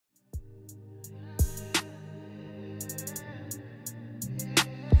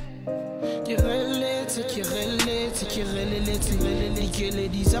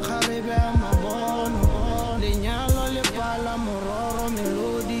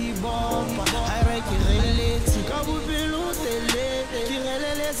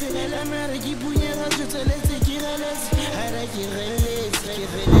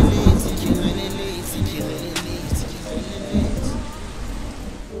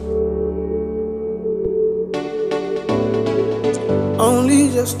Only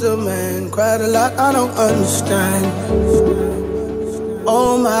just a man, quite a lot I don't understand.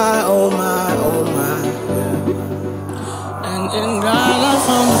 Oh my, oh my, oh my. And in God I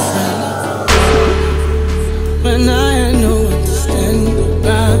found a friend when I had no one to stand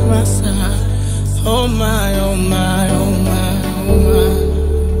by my side. Oh my, oh my, oh my, oh my.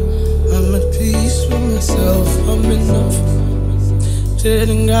 I'm at peace with myself, I'm enough.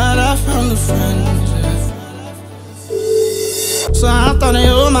 In God I found a friend. So I thought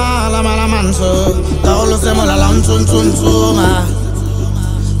you ma la manso, da lo siamo la lanzun ma.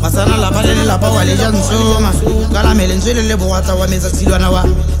 Masana la pale la pa wale janso ma. Kala melenjele le boata wa meza silwana wa.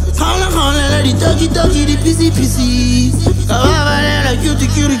 Hala la di doggy di pisi. Kaba la cute.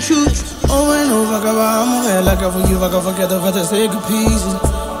 Over and over, kaba mo like I forgive, I can forget the better say good pieces.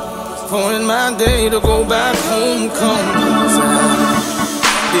 For in my day to go back home, come.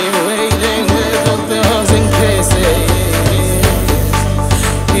 Been waiting with the bills in cases.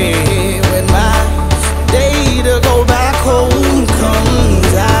 When my day to go back home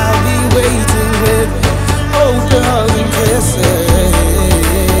comes, I'll be waiting with open hugs and kisses.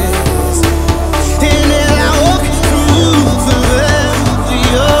 And then I walk through the valley,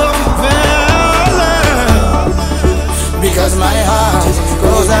 because my heart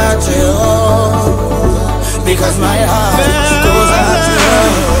goes out to you. Because my heart goes out to you.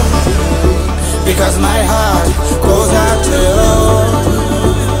 Because my heart goes out to you.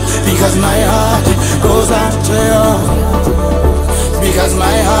 Because my heart goes out to you. Because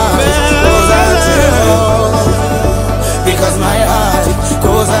my heart goes out to you. Because my heart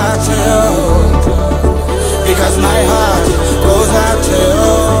goes out to you. Because my heart goes out to you.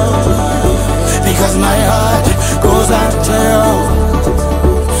 Because my heart goes out to you.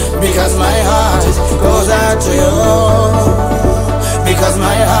 Because my heart goes out to you. Because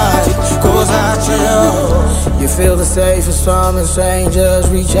my heart goes out to you. You feel the safest from when strangers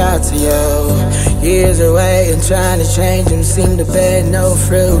reach out to you. Years away and trying to change them seem to bear no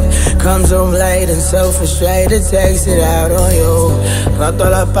fruit. Comes home late and so frustrated, takes it out on you. Rato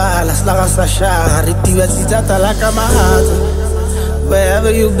la palas, la gasasha, ritibatita la kamahata.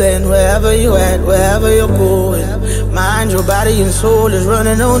 Wherever you've been, wherever you at, wherever you're going, mind, your body and soul is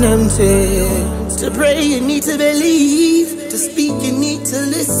running on empty. To pray you need to believe, to speak you need to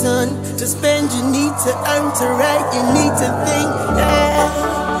listen, to spend you need to earn, to write you need to think, yeah.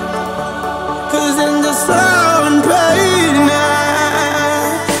 Cause in the sun pain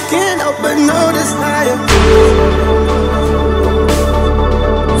I can't help but notice how you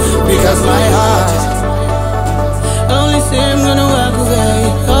because my heart only say I'm gonna walk away,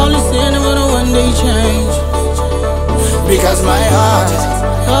 only say I'm gonna one day change. Because my heart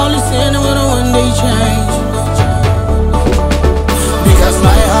only say I'm gonna one day change.